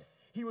man.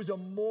 He was a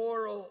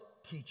moral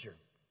teacher.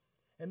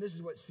 And this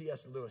is what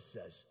C.S. Lewis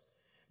says.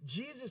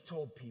 Jesus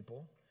told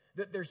people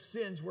that their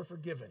sins were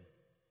forgiven.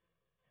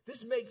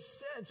 This makes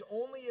sense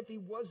only if he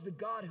was the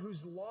God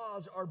whose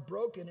laws are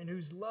broken and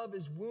whose love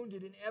is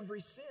wounded in every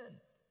sin.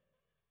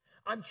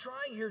 I'm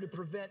trying here to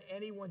prevent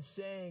anyone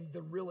saying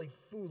the really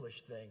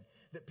foolish thing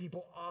that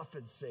people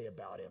often say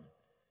about him.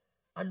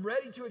 I'm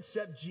ready to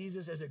accept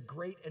Jesus as a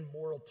great and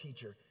moral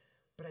teacher,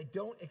 but I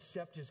don't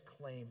accept his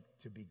claim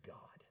to be God.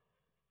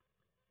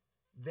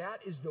 That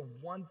is the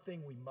one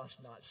thing we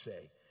must not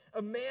say.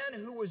 A man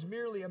who was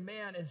merely a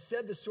man and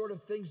said the sort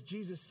of things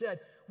Jesus said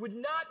would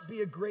not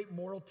be a great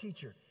moral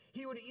teacher.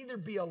 He would either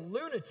be a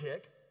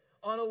lunatic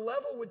on a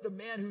level with the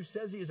man who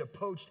says he is a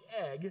poached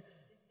egg,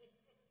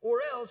 or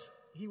else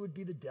he would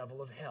be the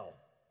devil of hell.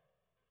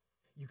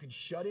 You can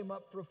shut him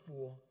up for a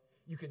fool,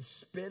 you can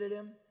spit at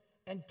him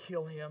and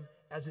kill him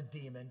as a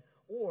demon,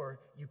 or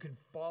you can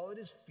fall at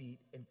his feet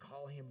and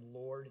call him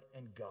Lord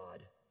and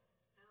God.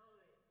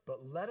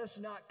 But let us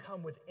not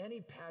come with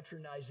any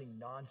patronizing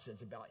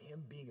nonsense about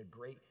him being a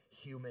great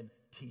human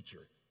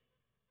teacher.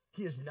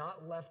 He has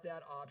not left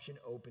that option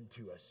open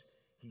to us.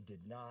 He did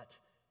not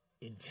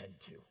intend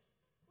to.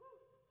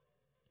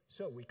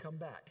 So we come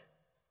back.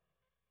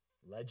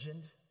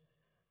 Legend,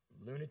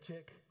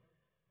 lunatic,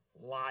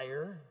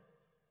 liar,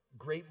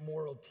 great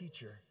moral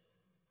teacher,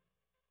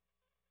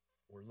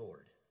 or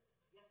Lord.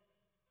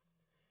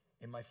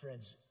 And my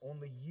friends,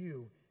 only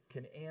you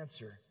can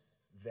answer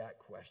that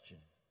question.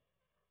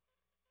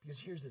 Because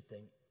here's the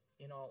thing,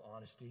 in all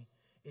honesty,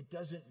 it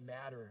doesn't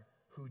matter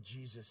who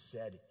Jesus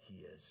said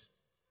he is.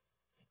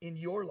 In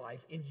your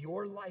life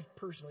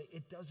personally,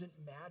 it doesn't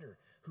matter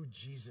who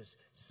Jesus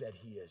said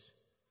he is.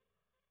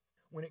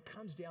 When it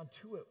comes down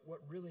to it,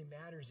 what really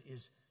matters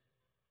is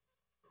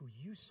who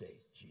you say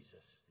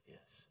Jesus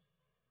is.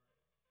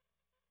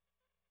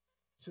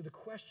 So the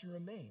question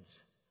remains,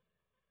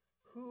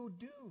 who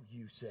do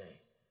you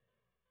say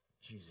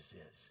Jesus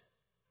is?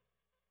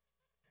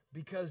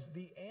 Because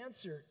the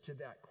answer to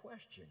that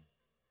question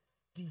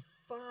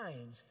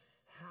defines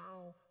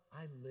how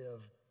I live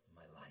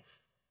my life.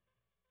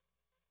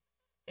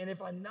 And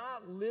if I'm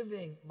not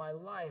living my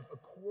life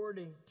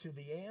according to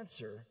the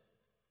answer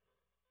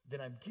that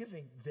I'm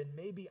giving, then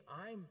maybe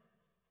I'm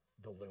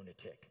the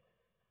lunatic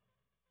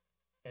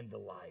and the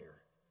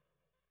liar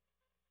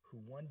who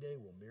one day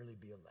will merely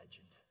be a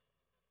legend.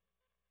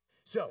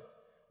 So,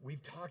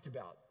 we've talked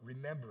about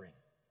remembering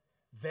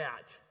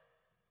that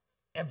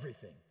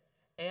everything,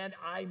 and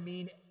I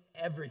mean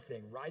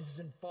everything, rises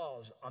and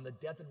falls on the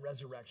death and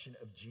resurrection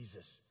of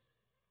Jesus.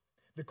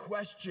 The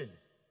question,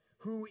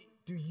 who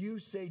do you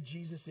say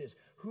Jesus is?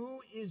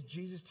 Who is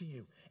Jesus to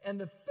you? And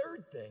the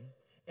third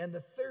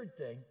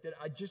thing that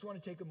I just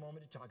want to take a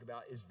moment to talk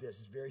about is this.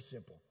 It's very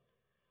simple.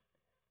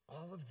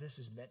 All of this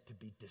is meant to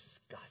be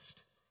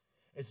discussed.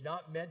 It's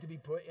not meant to be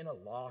put in a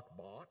locked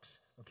box,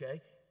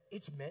 okay?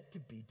 It's meant to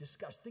be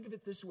discussed. Think of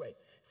it this way.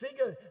 Think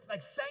of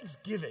like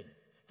Thanksgiving.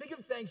 Think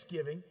of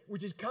Thanksgiving,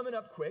 which is coming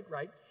up quick,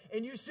 right?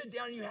 And you sit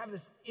down and you have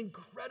this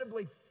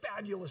incredibly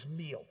fabulous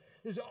meal.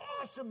 This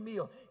awesome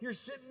meal. You're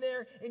sitting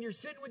there and you're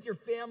sitting with your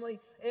family.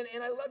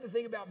 And I love to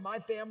think about my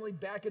family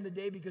back in the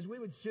day because we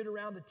would sit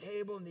around the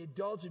table and the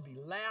adults would be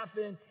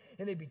laughing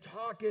and they'd be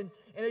talking.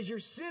 And as you're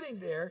sitting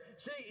there,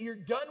 you're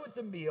done with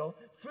the meal,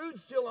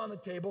 food's still on the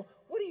table,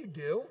 what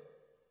do?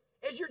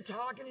 As you're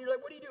talking, you're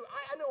like, what do you do?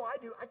 I know I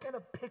do. I kind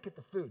of pick at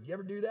the food. You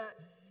ever do that?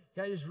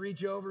 You kind of just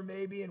reach over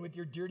maybe and with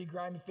your dirty,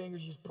 grimy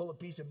fingers, you just pull a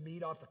piece of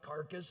meat off the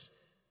carcass.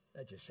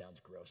 That just sounds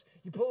gross.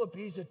 You pull a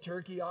piece of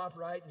turkey off,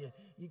 right? And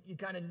you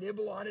kind of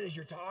nibble on it as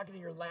you're talking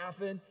and you're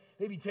laughing.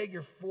 Maybe you take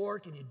your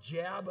fork and you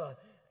jab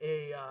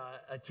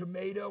a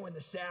tomato in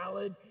the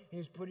salad. And you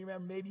just put it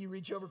around. Maybe you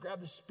reach over,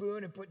 grab the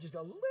spoon, and put just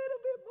a little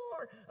bit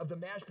more of the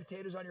mashed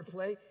potatoes on your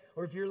plate.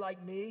 Or if you're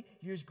like me,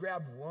 you just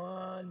grab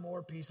one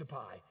more piece of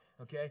pie.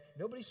 Okay?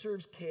 Nobody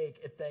serves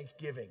cake at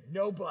Thanksgiving.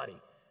 Nobody.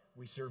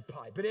 We serve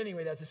pie. But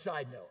anyway, that's a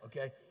side note,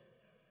 okay?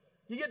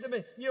 You get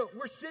the,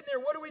 we're sitting there,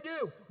 what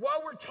do?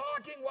 While we're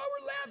talking, while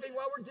we're laughing,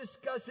 while we're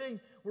discussing,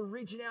 we're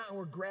reaching out and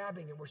we're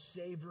grabbing and we're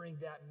savoring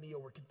that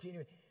meal. We're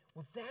continuing.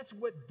 Well, that's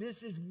what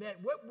this is meant,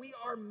 what we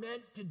are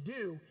meant to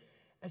do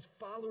as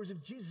followers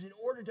of Jesus in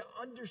order to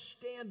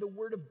understand the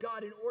Word of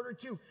God, in order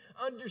to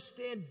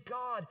understand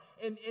God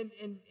and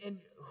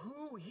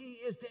who He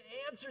is, to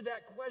answer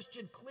that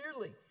question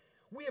clearly.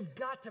 We have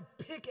got to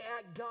pick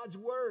at God's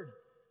Word.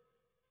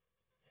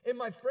 And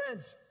my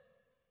friends,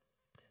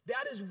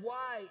 that is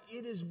why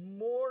it is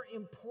more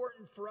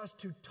important for us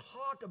to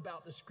talk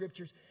about the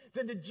Scriptures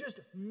than to just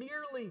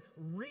merely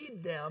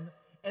read them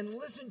and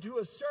listen to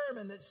a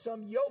sermon that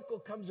some yokel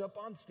comes up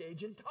on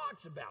stage and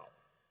talks about.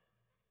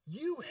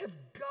 You have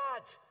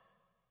got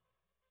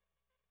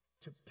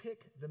to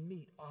pick the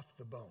meat off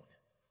the bone.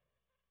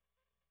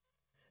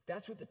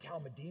 That's what the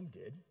Talmudim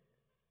did.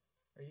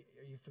 Are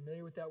you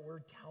familiar with that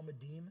word,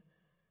 Talmudim?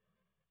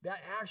 That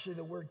actually,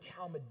 the word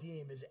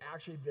Talmudim is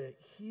actually the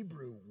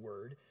Hebrew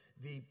word,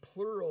 the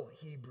plural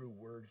Hebrew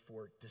word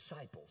for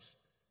disciples.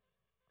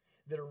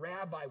 That a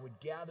rabbi would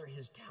gather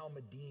his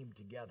Talmudim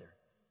together.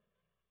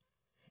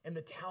 And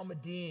the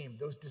Talmudim,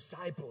 those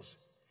disciples,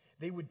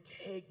 they would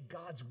take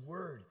God's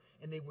word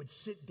and they would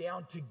sit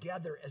down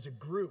together as a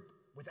group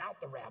without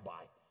the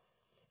rabbi.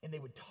 And they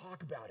would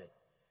talk about it.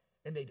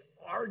 And they'd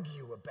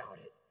argue about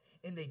it.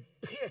 And they'd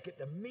pick at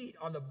the meat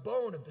on the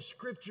bone of the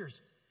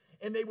scriptures.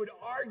 And they would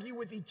argue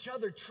with each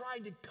other,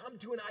 trying to come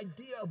to an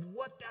idea of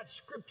what that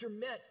scripture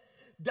meant,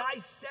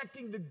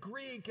 dissecting the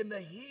Greek and the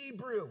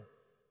Hebrew.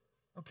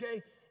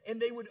 Okay? And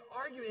they would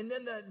argue, and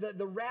then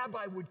the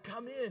rabbi would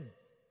come in,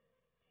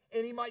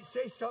 and he might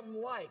say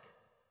something like,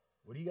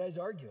 "What are you guys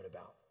arguing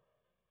about?"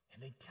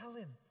 And they'd tell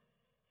him,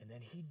 and then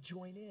he'd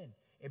join in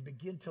and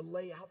begin to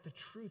lay out the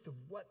truth of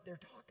what they're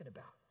talking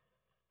about.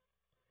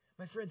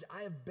 My friends,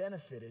 I have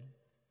benefited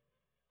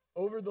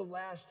over the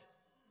last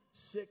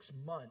 6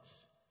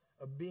 months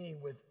of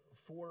being with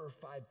 4 or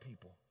 5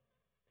 people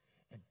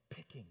and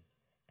picking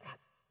at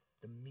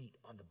the meat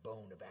on the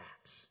bone of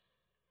Acts.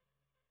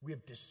 We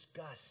have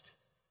discussed,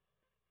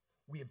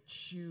 we have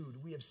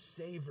chewed, we have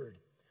savored,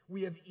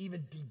 we have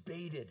even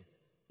debated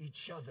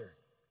each other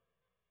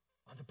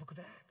on the book of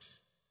Acts.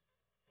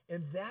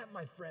 And that,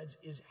 my friends,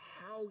 is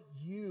how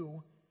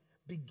you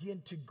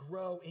begin to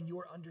grow in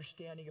your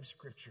understanding of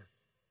Scripture.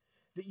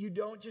 That you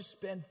don't just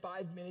spend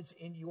 5 minutes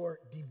in your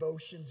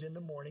devotions in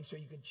the morning so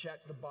you can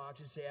check the box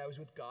and say, I was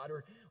with God,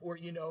 or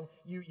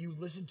you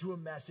listen to a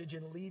message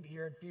and leave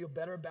here and feel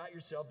better about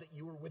yourself that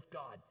you were with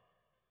God.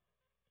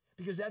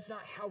 Because that's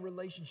not how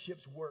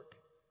relationships work.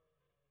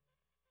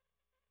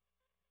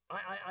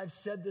 I've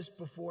said this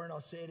before and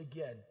I'll say it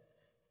again.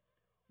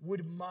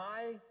 Would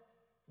my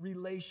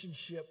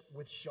relationship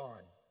with Sean,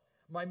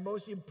 my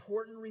most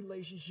important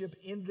relationship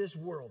in this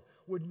world,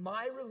 would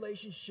my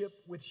relationship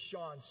with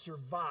Sean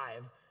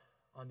survive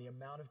on the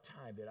amount of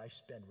time that I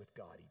spend with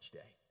God each day?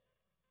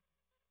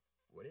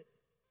 Would it?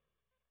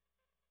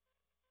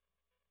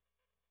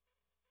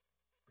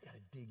 We got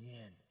to dig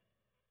in.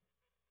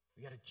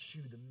 We got to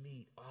chew the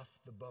meat off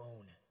the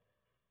bone.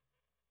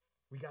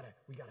 We got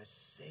to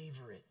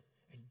savor it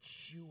and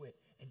chew it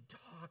and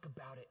talk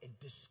about it and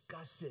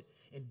discuss it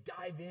and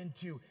dive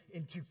into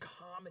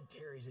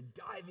commentaries and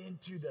dive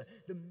into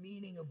the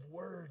meaning of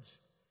words.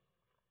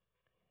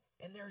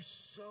 And there's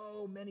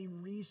so many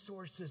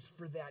resources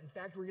for that. In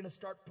fact, we're going to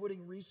start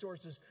putting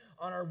resources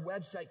on our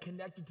website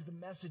connected to the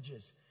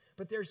messages.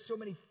 But there's so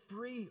many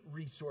free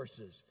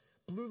resources.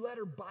 Blue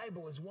Letter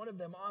Bible is one of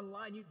them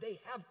online. They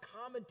have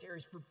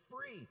commentaries for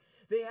free.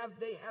 They have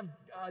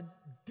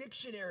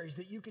dictionaries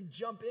that you can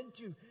jump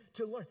into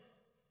to learn.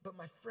 But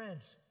my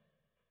friends,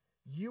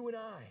 you and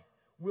I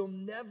will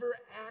never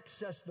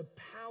access the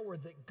power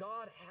that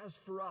God has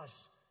for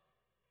us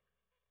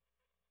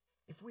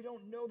if we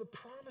don't know the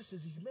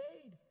promises He's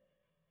made,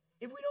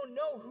 if we don't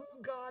know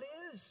who God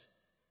is,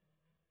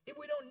 if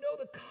we don't know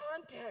the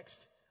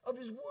context of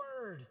His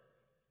Word,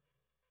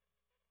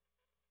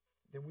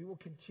 then we will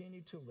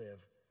continue to live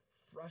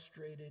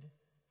frustrated,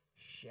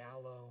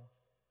 shallow,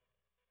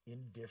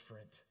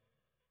 indifferent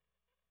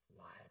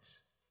lives.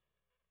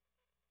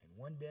 And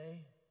one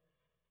day,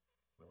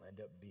 we'll end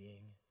up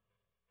being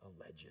a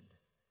legend,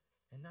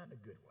 and not in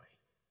a good way.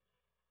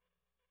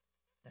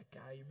 That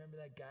guy, you remember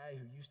that guy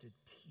who used to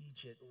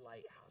teach at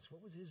Lighthouse?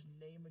 What was his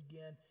name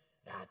again?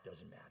 That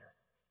doesn't matter.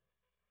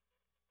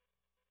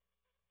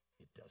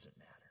 It doesn't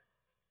matter.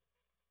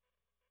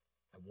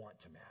 I want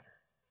to matter.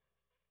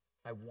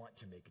 I want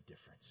to make a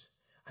difference.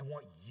 I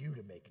want you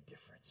to make a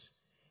difference.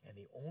 And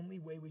the only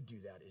way we do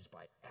that is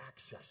by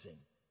accessing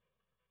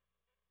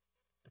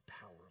the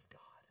power of God.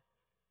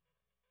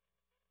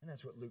 And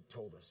that's what Luke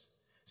told us.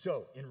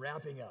 So, in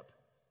wrapping up,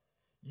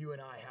 you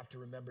and I have to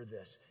remember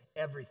this.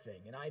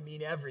 Everything, and I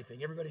mean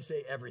everything. Everybody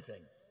say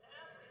everything.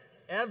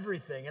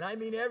 Everything, and I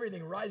mean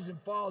everything, rises and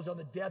falls on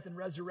the death and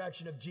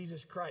resurrection of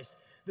Jesus Christ.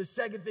 The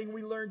second thing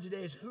we learned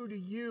today is, who do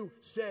you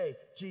say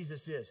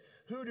Jesus is?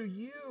 Who do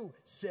you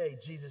say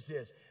Jesus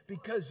is?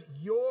 Because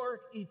your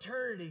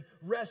eternity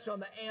rests on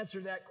the answer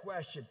to that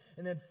question.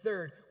 And then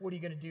third, what are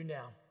you going to do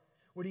now?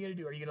 What are you going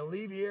to do? Are you going to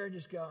leave here and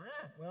just go,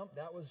 well,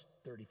 that was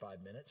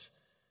 35 minutes.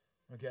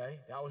 Okay,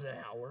 that was an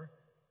hour.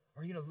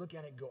 Or are you going to look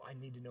at it and go, I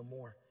need to know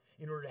more.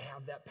 In order to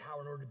have that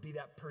power, in order to be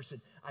that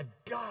person, I've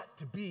got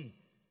to be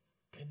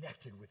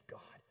connected with God.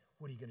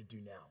 What are you going to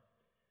do now?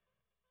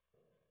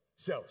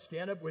 So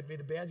stand up with me.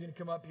 The band's going to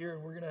come up here,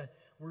 and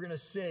we're gonna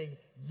sing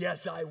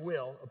Yes, I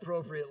Will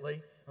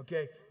appropriately.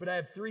 Okay, but I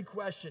have 3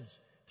 questions.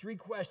 3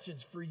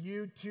 questions for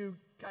you to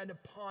kind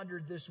of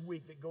ponder this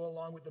week that go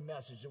along with the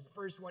message. The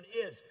first one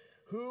is,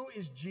 who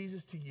is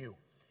Jesus to you?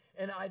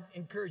 And I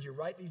encourage you,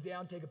 write these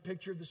down, take a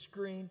picture of the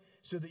screen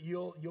so that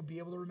you'll be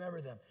able to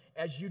remember them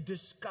as you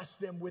discuss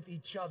them with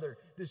each other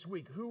this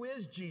week. Who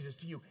is Jesus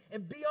to you?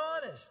 And be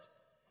honest.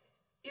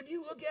 If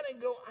you look at it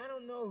and go, I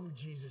don't know who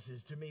Jesus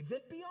is to me, then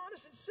be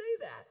honest and say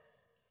that.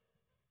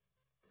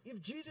 If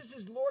Jesus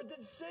is Lord,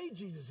 then say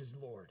Jesus is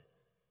Lord.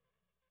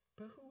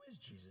 But who is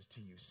Jesus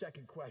to you?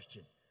 Second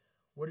question,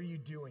 What are you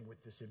doing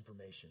with this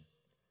information?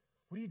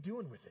 What are you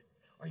doing with it?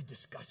 Are you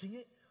discussing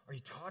it? Are you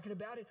talking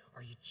about it?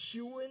 Are you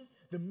chewing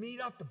the meat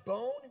off the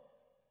bone?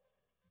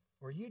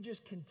 Or are you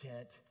just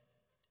content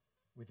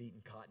with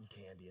eating cotton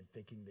candy and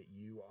thinking that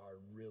you are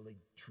really,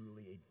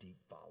 truly a deep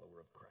follower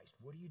of Christ?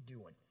 What are you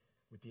doing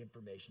with the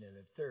information? And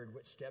then third,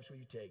 what steps will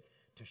you take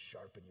to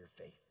sharpen your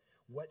faith?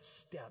 What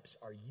steps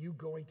are you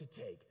going to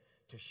take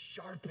to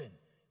sharpen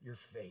your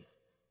faith?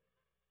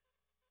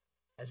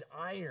 As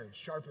iron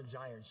sharpens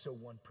iron, so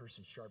one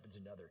person sharpens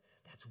another.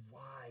 That's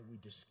why we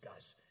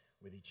discuss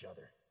with each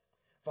other.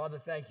 Father,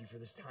 thank you for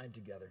this time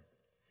together.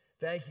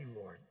 Thank you,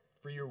 Lord,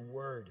 for your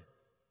word.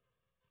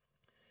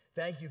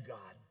 Thank you,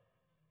 God,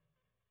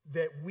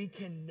 that we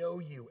can know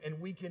you and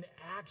we can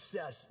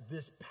access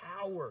this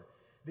power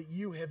that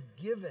you have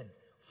given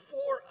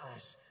for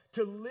us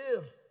to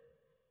live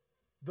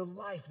the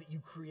life that you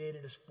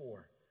created us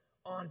for,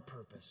 on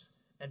purpose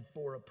and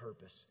for a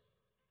purpose.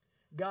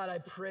 God, I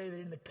pray that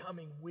in the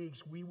coming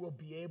weeks we will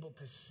be able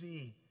to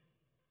see,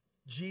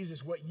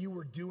 Jesus, what you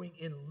were doing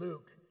in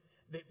Luke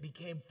that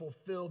became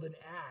fulfilled in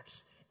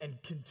Acts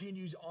and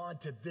continues on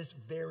to this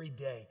very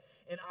day.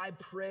 And I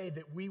pray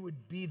that we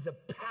would be the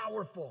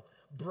powerful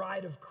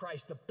bride of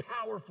Christ, the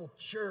powerful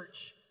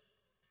church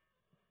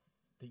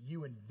that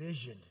you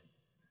envisioned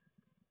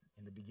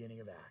in the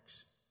beginning of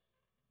Acts,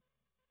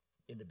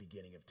 in the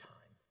beginning of time.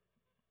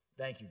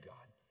 Thank you,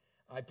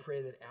 God. I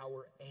pray that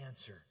our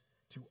answer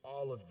to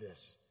all of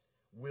this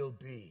will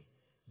be,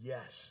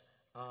 yes,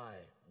 I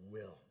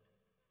will.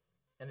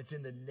 And it's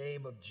in the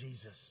name of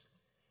Jesus,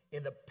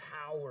 in the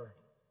power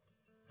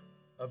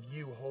of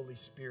you, Holy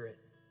Spirit,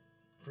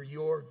 for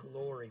your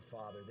glory,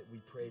 Father, that we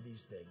pray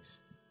these things.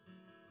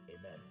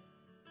 Amen.